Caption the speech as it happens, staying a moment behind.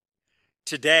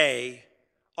Today,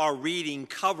 our reading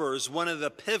covers one of the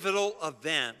pivotal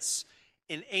events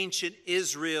in ancient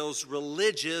Israel's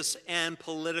religious and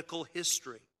political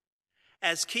history,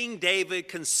 as King David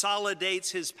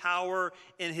consolidates his power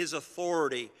and his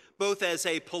authority, both as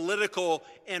a political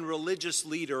and religious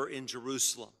leader in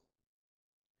Jerusalem.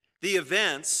 The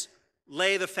events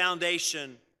lay the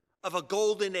foundation of a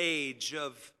golden age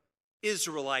of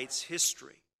Israelites'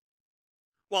 history.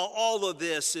 While all of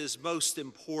this is most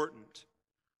important,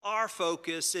 our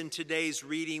focus in today's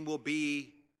reading will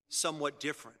be somewhat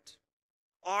different.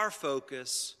 Our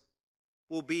focus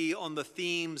will be on the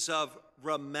themes of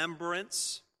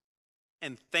remembrance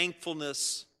and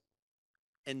thankfulness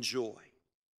and joy.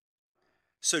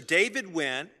 So David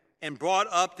went and brought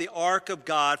up the ark of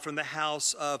God from the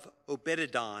house of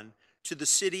Obed-Edom to the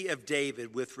city of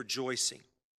David with rejoicing.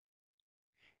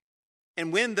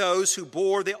 And when those who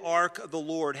bore the ark of the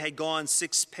Lord had gone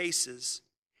 6 paces,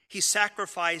 he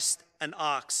sacrificed an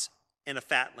ox and a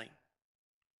fatling.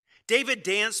 David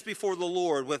danced before the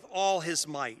Lord with all his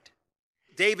might.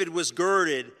 David was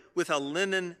girded with a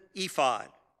linen ephod.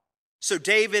 So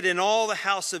David and all the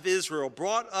house of Israel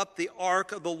brought up the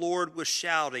ark of the Lord with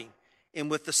shouting and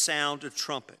with the sound of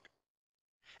trumpet.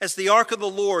 As the ark of the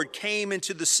Lord came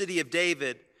into the city of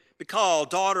David, Michal,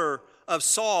 daughter of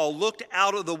Saul, looked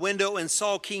out of the window and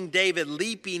saw King David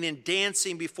leaping and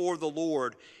dancing before the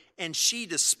Lord, and she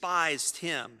despised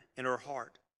him in her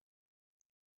heart.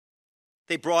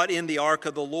 They brought in the ark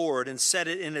of the Lord and set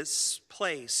it in its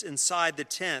place inside the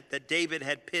tent that David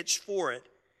had pitched for it.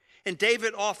 And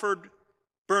David offered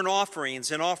burnt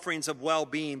offerings and offerings of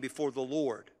well-being before the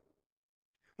Lord.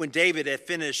 When David had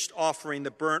finished offering the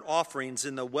burnt offerings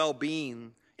and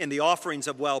the offerings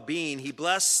of well-being, he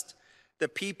blessed the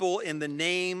people in the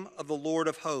name of the Lord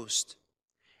of hosts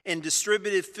and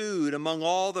distributed food among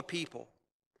all the people,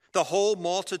 the whole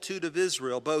multitude of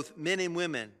Israel, both men and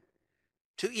women,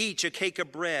 to each a cake of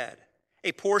bread,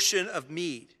 a portion of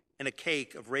meat, and a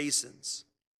cake of raisins.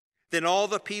 Then all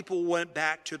the people went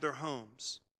back to their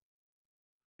homes.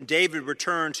 And David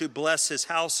returned to bless his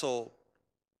household.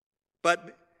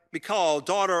 But Michal,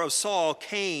 daughter of Saul,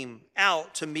 came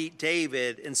out to meet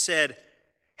David and said,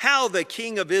 "How the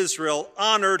king of Israel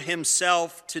honored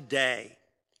himself today,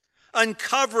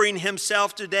 uncovering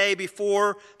himself today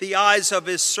before the eyes of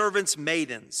his servants'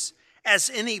 maidens, as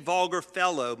any vulgar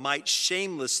fellow might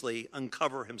shamelessly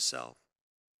uncover himself."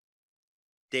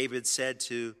 David said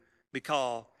to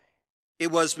Michal,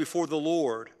 "It was before the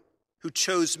Lord who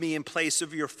chose me in place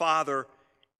of your father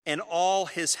and all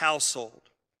his household,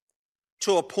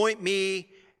 to appoint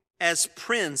me as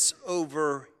prince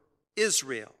over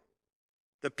Israel,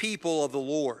 the people of the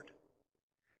Lord,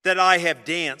 that I have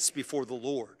danced before the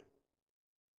Lord.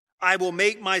 I will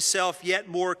make myself yet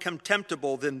more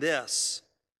contemptible than this,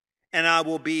 and I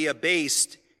will be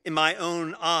abased in my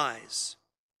own eyes.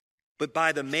 But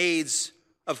by the maids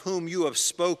of whom you have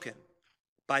spoken,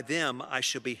 by them I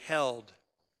shall be held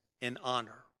in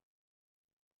honor."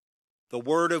 The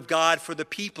word of God for the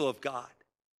people of God.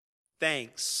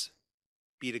 Thanks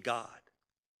be to God.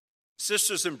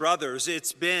 Sisters and brothers,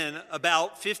 it's been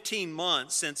about 15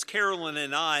 months since Carolyn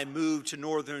and I moved to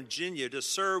Northern Virginia to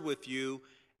serve with you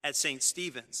at St.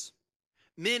 Stephen's.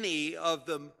 Many of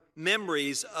the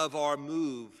memories of our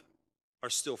move are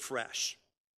still fresh.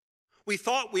 We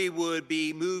thought we would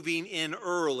be moving in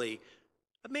early,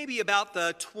 maybe about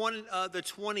the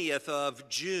 20th of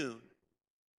June.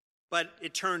 But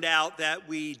it turned out that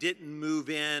we didn't move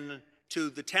in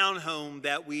to the townhome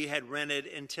that we had rented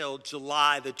until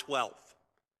July the 12th.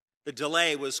 The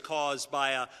delay was caused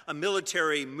by a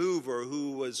military mover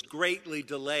who was greatly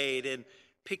delayed in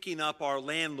picking up our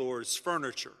landlord's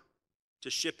furniture to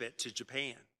ship it to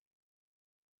Japan.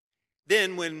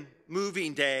 Then when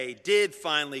moving day did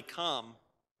finally come,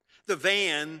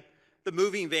 the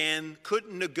moving van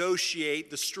couldn't negotiate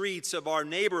the streets of our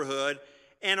neighborhood,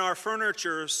 and our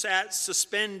furniture sat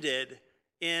suspended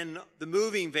in the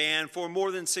moving van for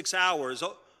more than 6 hours,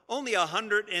 only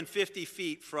 150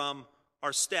 feet from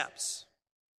our steps.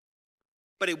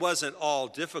 But it wasn't all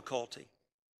difficulty.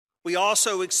 We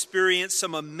also experienced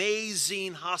some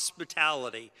amazing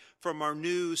hospitality from our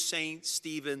new St.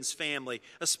 Stephen's family,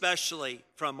 especially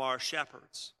from our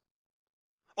shepherds.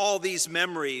 All these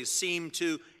memories seem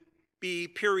to be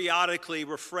periodically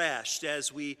refreshed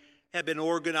as we have been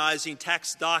organizing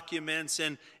tax documents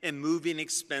and moving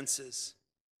expenses.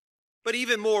 But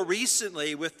even more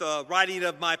recently, with the writing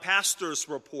of my pastor's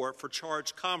report for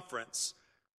Charge Conference,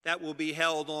 that will be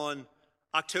held on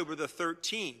October the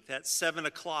 13th at 7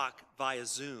 o'clock via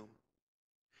Zoom.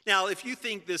 Now, if you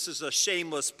think this is a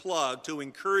shameless plug to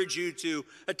encourage you to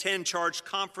attend Charge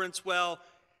Conference, well,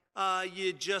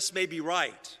 you just may be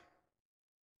right.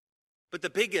 But the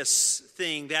biggest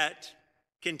thing that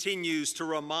continues to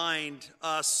remind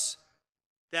us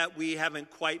that we haven't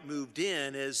quite moved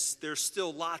in is there's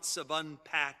still lots of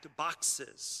unpacked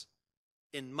boxes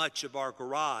in much of our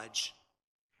garage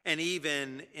and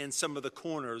even in some of the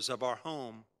corners of our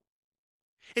home.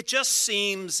 It just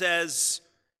seems as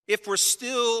if we're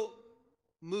still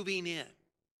moving in,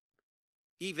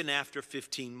 even after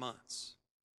 15 months.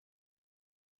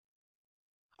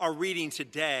 Our reading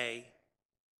today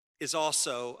is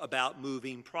also about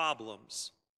moving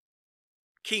problems.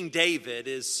 King David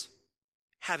is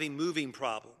having moving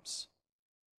problems.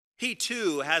 He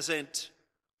too hasn't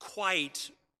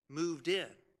quite moved in.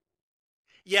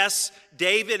 Yes,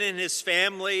 David and his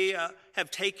family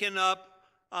have taken up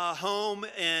a home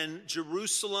in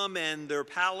Jerusalem and their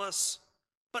palace,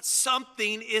 but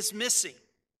something is missing.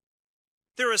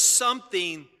 There is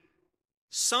something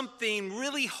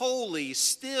really holy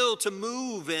still to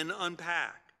move and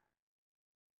unpack.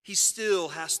 He still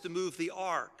has to move the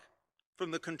ark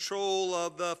from the control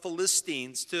of the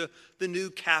Philistines to the new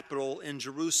capital in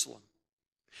Jerusalem.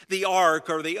 The ark,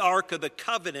 or the Ark of the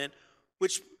Covenant,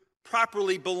 which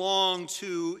properly belonged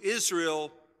to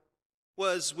Israel,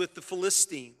 was with the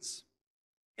Philistines.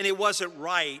 And it wasn't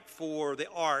right for the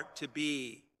ark to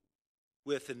be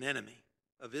with an enemy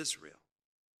of Israel.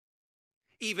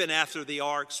 Even after the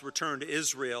ark's return to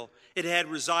Israel, it had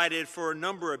resided for a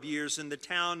number of years in the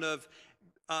town of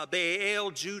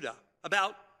Baal, Judah,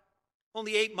 about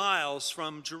only 8 miles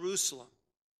from Jerusalem.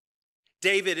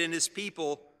 David and his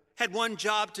people had one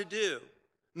job to do: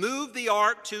 move the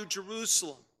ark to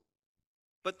Jerusalem.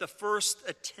 But the first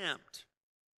attempt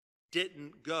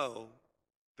didn't go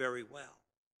very well.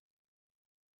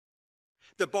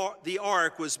 The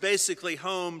ark was basically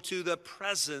home to the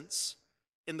presence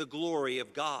and the glory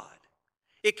of God.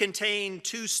 It contained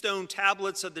 2 stone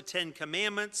tablets of the 10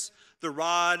 Commandments, the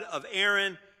rod of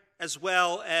Aaron, as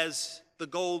well as the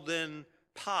golden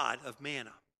pot of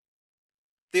manna.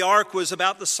 The ark was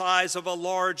about the size of a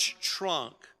large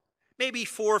trunk, maybe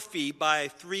 4 feet by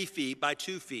 3 feet by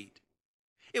 2 feet.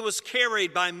 It was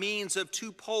carried by means of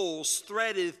 2 poles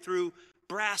threaded through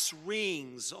brass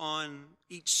rings on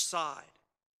each side.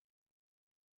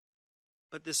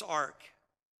 But this ark,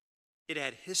 it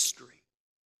had history.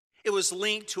 It was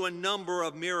linked to a number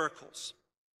of miracles.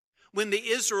 When the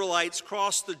Israelites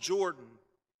crossed the Jordan,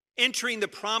 entering the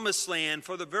Promised Land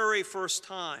for the very first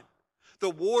time, the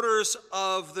waters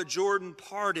of the Jordan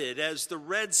parted as the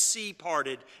Red Sea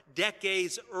parted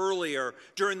decades earlier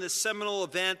during the seminal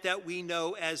event that we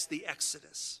know as the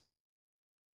Exodus.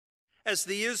 As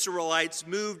the Israelites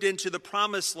moved into the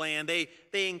Promised Land,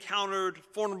 they encountered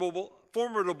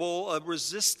formidable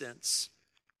resistance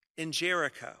in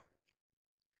Jericho.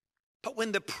 But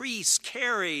when the priests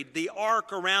carried the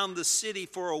ark around the city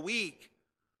for a week,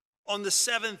 on the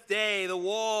 7th day, the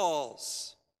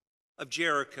walls of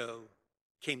Jericho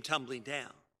came tumbling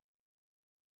down.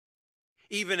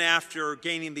 Even after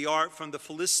gaining the ark from the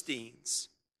Philistines,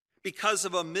 because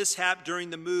of a mishap during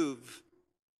the move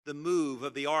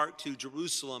of the ark to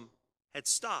Jerusalem had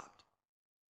stopped.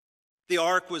 The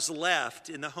ark was left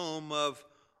in the home of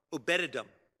Obed-Edom.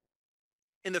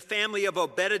 And the family of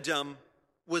Obed-Edom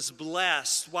was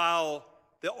blessed while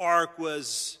the ark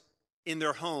was in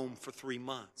their home for 3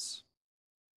 months.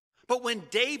 But when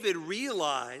David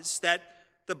realized that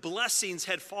the blessings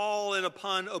had fallen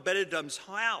upon Obed-Edom's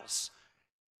house,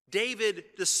 David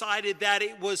decided that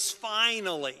it was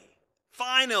finally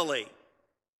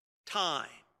time.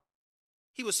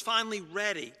 He was finally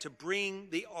ready to bring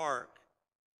the ark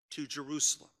to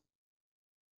Jerusalem.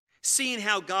 Seeing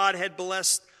how God had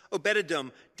blessed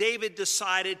Obed-Edom, David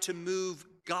decided to move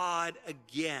God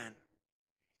again.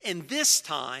 And this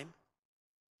time,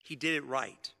 he did it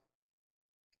right.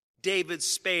 David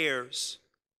spares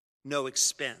no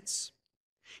expense.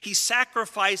 He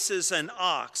sacrifices an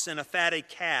ox and a fatted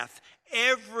calf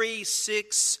every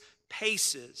 6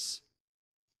 paces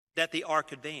that the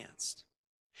ark advanced.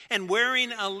 And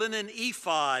wearing a linen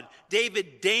ephod,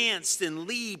 David danced and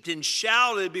leaped and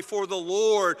shouted before the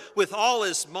Lord with all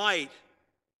his might,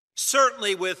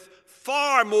 certainly with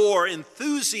far more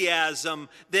enthusiasm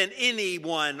than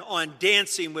anyone on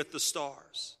Dancing with the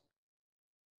Stars.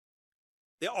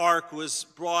 The ark was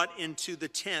brought into the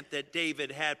tent that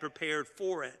David had prepared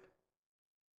for it.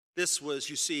 This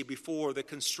was, you see, before the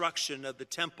construction of the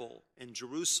temple in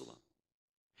Jerusalem.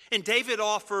 And David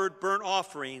offered burnt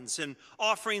offerings and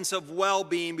offerings of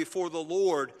well-being before the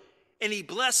Lord, and he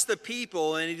blessed the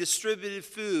people and he distributed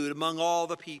food among all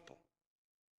the people.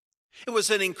 It was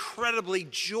an incredibly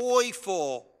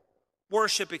joyful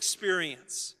worship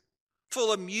experience,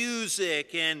 full of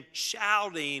music and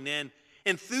shouting and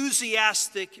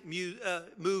enthusiastic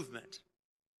movement,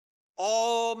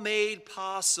 all made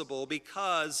possible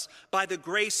because, by the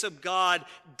grace of God,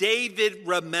 David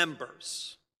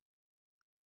remembers.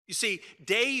 You see,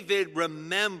 David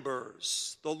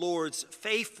remembers the Lord's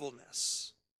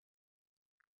faithfulness,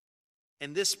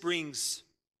 and this brings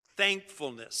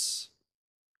thankfulness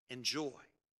and joy.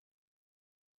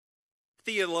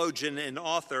 Theologian and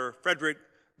author Frederick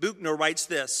Buechner writes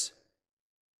this: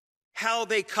 how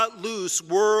they cut loose,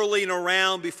 whirling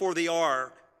around before the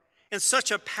ark, in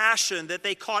such a passion that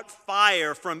they caught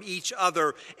fire from each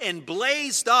other and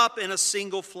blazed up in a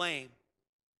single flame.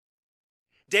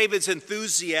 David's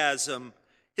enthusiasm,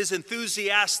 his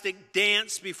enthusiastic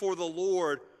dance before the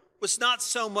Lord, was not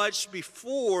so much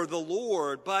before the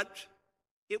Lord, but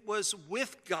it was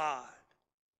with God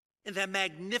in the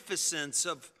magnificence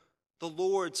of the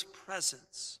Lord's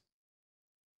presence.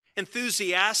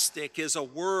 Enthusiastic is a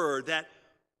word that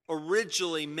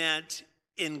originally meant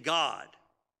in God,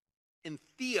 in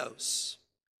theos,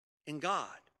 in God.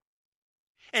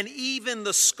 And even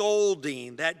the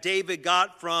scolding that David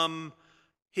got from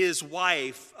his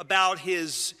wife about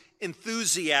his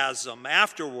enthusiasm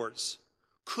afterwards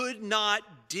could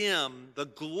not dim the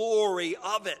glory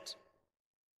of it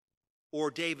or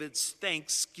David's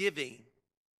thanksgiving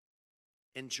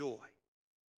and joy.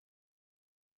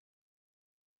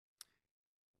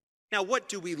 Now, what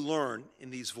do we learn in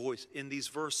these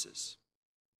verses?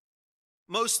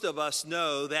 Most of us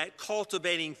know that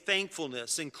cultivating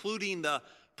thankfulness, including the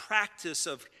practice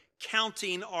of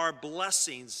counting our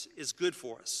blessings, is good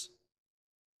for us.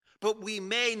 But we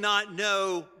may not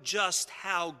know just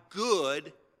how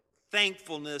good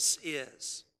thankfulness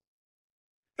is.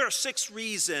 There are 6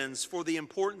 reasons for the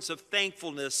importance of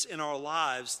thankfulness in our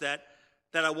lives that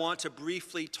I want to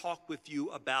briefly talk with you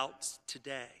about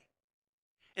today.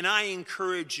 And I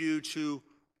encourage you to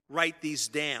write these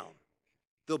down.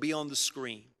 They'll be on the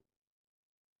screen.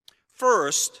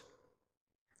 First,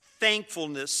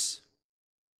 thankfulness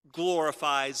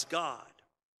glorifies God.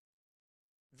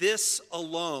 This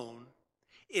alone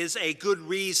is a good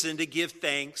reason to give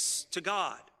thanks to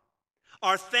God.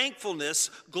 Our thankfulness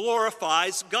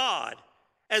glorifies God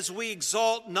as we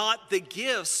exalt not the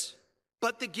gifts,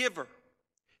 but the giver.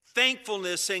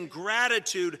 Thankfulness and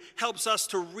gratitude helps us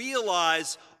to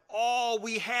realize all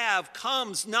we have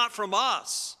comes not from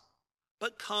us,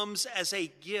 but comes as a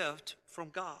gift from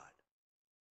God.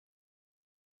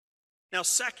 Now,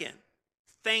 second,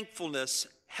 thankfulness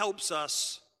helps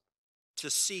us to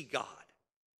see God.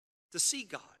 To see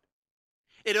God.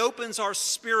 It opens our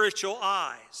spiritual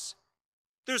eyes.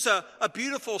 There's a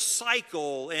beautiful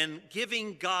cycle in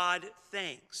giving God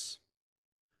thanks.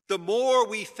 The more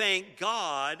we thank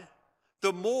God,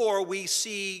 the more we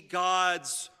see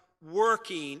God's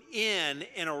working in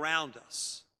and around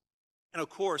us. And of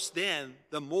course, then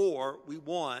the more we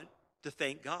want to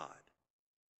thank God.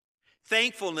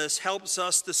 Thankfulness helps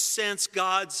us to sense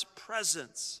God's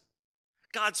presence,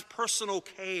 God's personal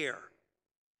care,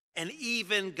 and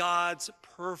even God's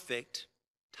perfect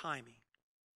timing.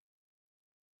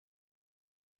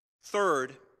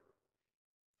 Third,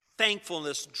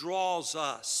 thankfulness draws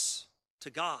us to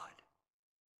God.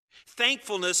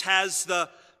 Thankfulness has the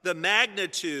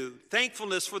magnitude,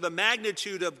 thankfulness for the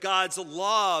magnitude of God's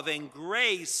love and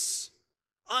grace,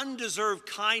 undeserved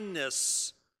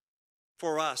kindness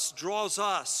for us, draws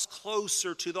us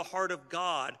closer to the heart of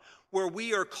God, where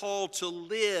we are called to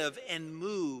live and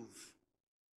move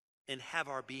and have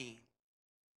our being.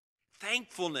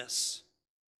 Thankfulness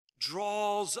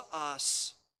draws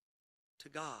us to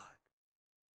God.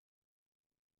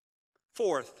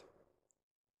 Fourth,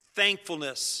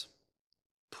 thankfulness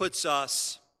puts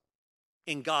us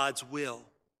in God's will.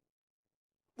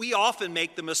 We often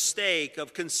make the mistake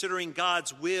of considering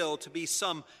God's will to be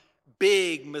some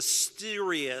big,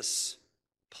 mysterious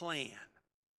plan,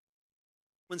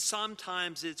 when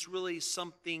sometimes it's really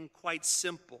something quite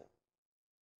simple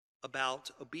about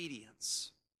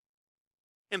obedience.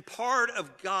 And part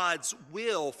of God's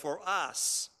will for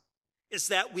us is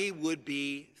that we would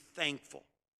be thankful,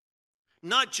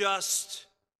 not just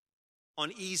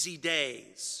on easy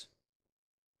days,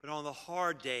 but on the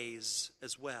hard days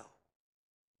as well.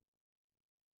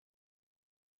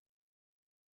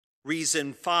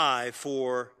 Reason 5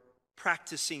 for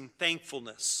practicing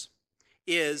thankfulness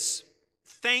is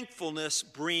thankfulness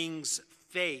brings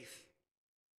faith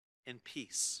and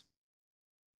peace.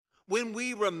 When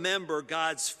we remember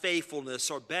God's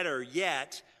faithfulness, or better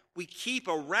yet, we keep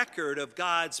a record of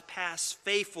God's past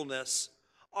faithfulness,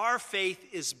 our faith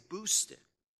is boosted,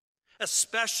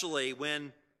 especially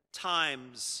when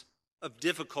times of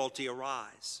difficulty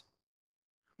arise.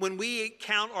 When we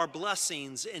count our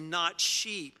blessings and not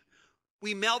sheep,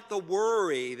 we melt the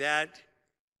worry that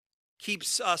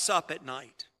keeps us up at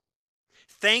night.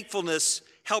 Thankfulness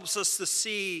helps us to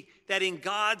see that in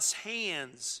God's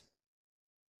hands,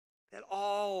 that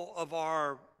all of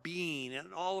our being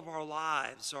and all of our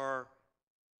lives are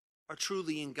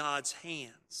truly in God's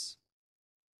hands.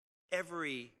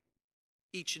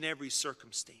 Each and every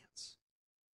circumstance.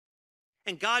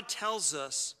 And God tells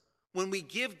us when we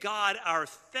give God our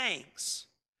thanks,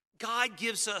 God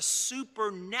gives us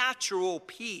supernatural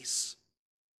peace,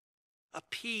 a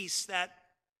peace that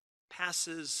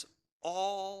passes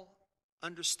all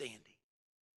understanding.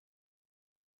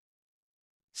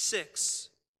 6,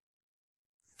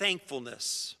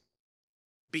 thankfulness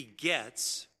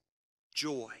begets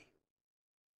joy.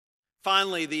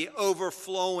 Finally, the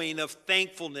overflowing of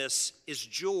thankfulness is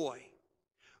joy.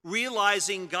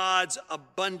 Realizing God's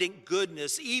abundant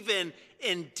goodness, even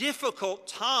in difficult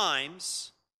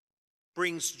times,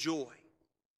 brings joy.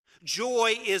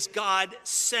 Joy is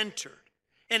God-centered,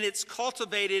 and it's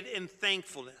cultivated in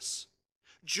thankfulness.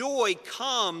 Joy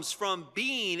comes from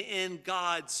being in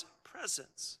God's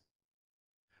presence.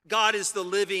 God is the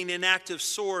living and active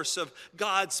source of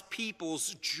God's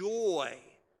people's joy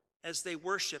as they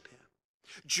worship him.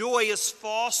 Joy is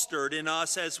fostered in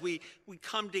us as we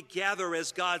come together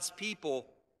as God's people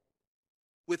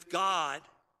with God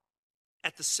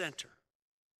at the center.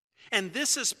 And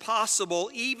this is possible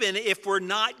even if we're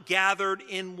not gathered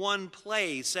in one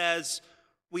place as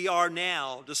we are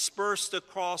now, dispersed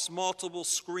across multiple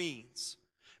screens.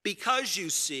 Because you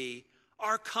see,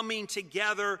 our coming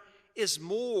together is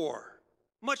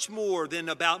much more than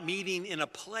about meeting in a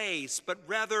place, but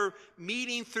rather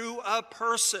meeting through a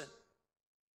person.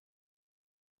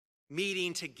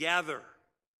 Meeting together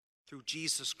through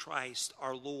Jesus Christ,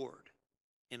 our Lord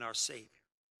and our Savior.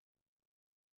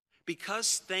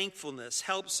 Because thankfulness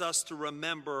helps us to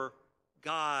remember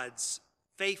God's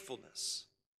faithfulness,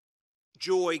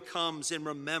 joy comes in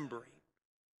remembering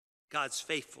God's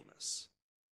faithfulness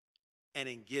and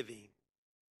in giving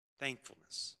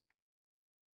thankfulness.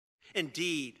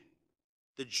 Indeed,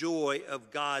 the joy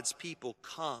of God's people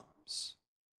comes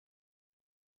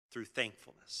through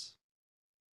thankfulness.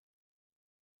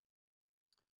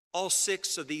 All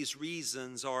 6 of these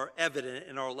reasons are evident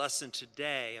in our lesson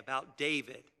today about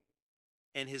David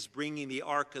and his bringing the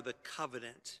Ark of the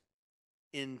Covenant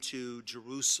into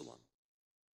Jerusalem.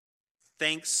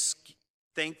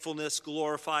 Thankfulness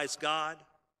glorifies God.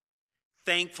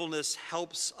 Thankfulness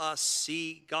helps us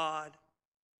see God.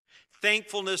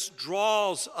 Thankfulness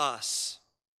draws us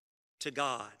to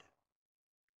God.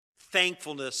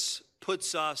 Thankfulness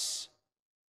puts us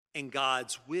in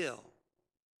God's will.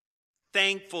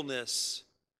 Thankfulness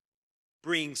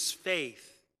brings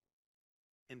faith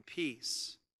and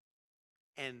peace,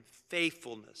 and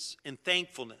thankfulness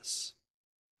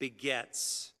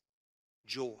begets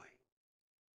joy.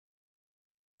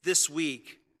 This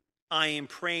week, I am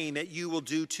praying that you will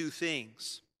do 2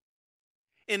 things.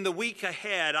 In the week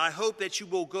ahead, I hope that you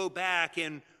will go back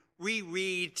and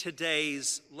reread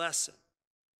today's lesson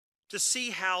to see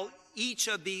how each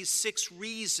of these 6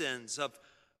 reasons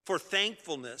for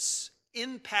thankfulness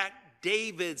impact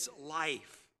David's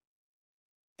life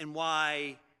and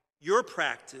why your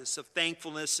practice of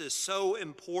thankfulness is so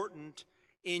important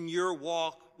in your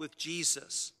walk with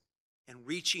Jesus and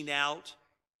reaching out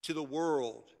to the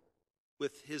world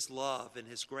with his love and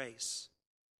his grace.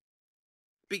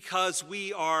 Because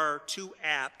we are too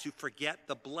apt to forget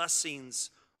the blessings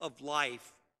of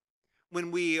life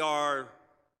when we are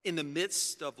in the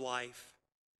midst of life.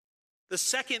 The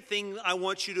second thing I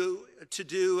want you to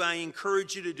do, I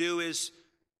encourage you to do, is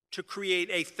to create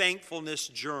a thankfulness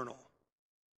journal.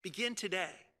 Begin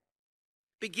today.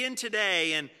 Begin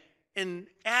today and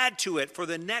add to it for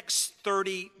the next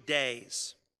 30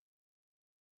 days.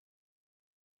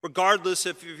 Regardless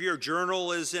if your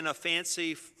journal is in a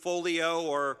fancy folio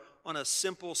or on a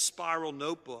simple spiral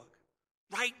notebook,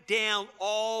 write down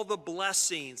all the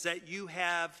blessings that you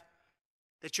have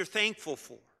that you're thankful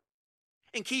for.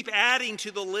 And keep adding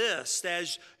to the list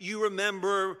as you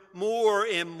remember more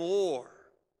and more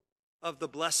of the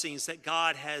blessings that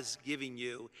God has given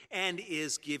you and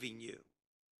is giving you.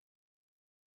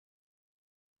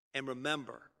 And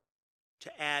remember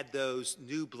to add those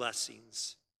new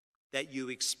blessings that you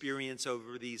experience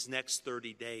over these next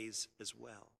 30 days as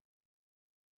well.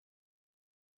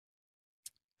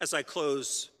 As I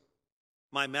close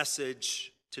my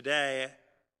message today,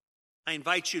 I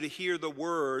invite you to hear the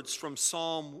words from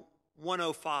Psalm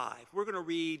 105. We're going to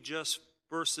read just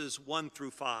verses 1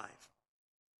 through 5.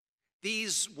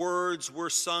 These words were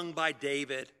sung by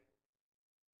David.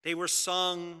 They were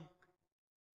sung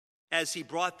as he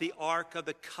brought the Ark of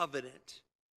the Covenant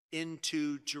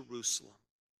into Jerusalem.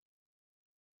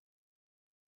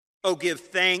 Oh, give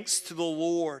thanks to the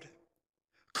Lord.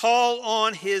 Call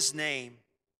on his name.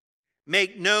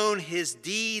 Make known his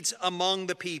deeds among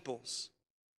the peoples.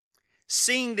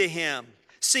 Sing to him.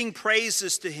 Sing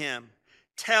praises to him.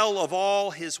 Tell of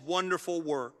all his wonderful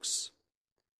works.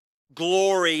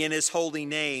 Glory in his holy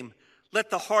name. Let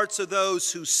the hearts of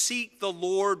those who seek the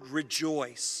Lord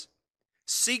rejoice.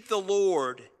 Seek the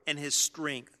Lord and his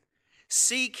strength.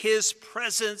 Seek his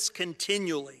presence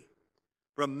continually.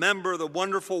 Remember the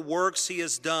wonderful works he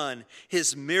has done,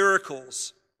 his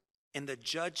miracles, and the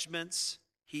judgments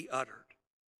he uttered.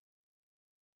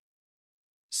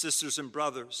 Sisters and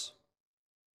brothers,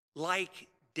 like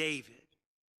David,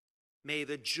 may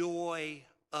the joy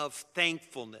of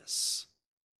thankfulness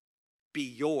be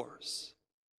yours.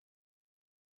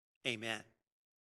 Amen.